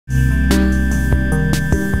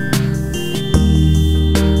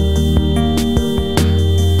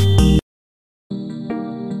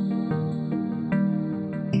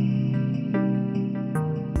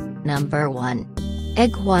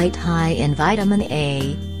Egg white high in vitamin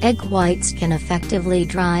A. Egg whites can effectively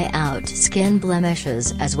dry out skin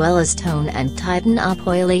blemishes as well as tone and tighten up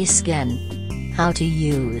oily skin. How to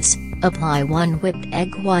use: apply 1 whipped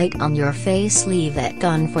egg white on your face, leave it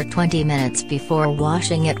on for 20 minutes before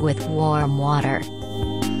washing it with warm water.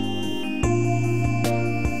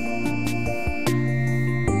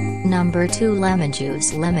 Number 2. Lemon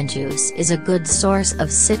juice. Lemon juice is a good source of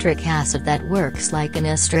citric acid that works like an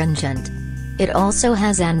astringent. It also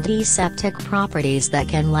has antiseptic properties that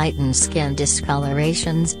can lighten skin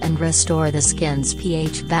discolorations and restore the skin's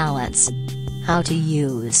pH balance. How to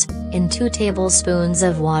use: in 2 tablespoons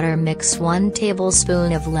of water mix 1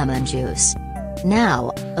 tablespoon of lemon juice.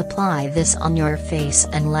 Now, apply this on your face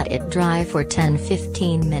and let it dry for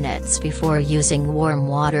 10-15 minutes before using warm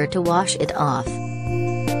water to wash it off.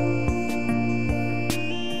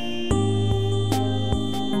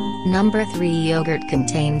 Number 3. Yogurt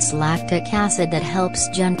contains lactic acid that helps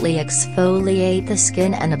gently exfoliate the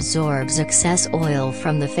skin and absorbs excess oil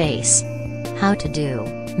from the face. How to do: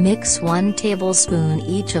 mix 1 tablespoon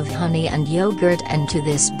each of honey and yogurt, and to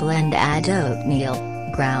this blend add oatmeal,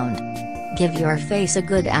 ground. Give your face a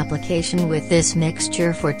good application with this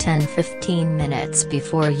mixture for 10-15 minutes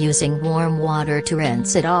before using warm water to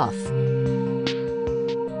rinse it off.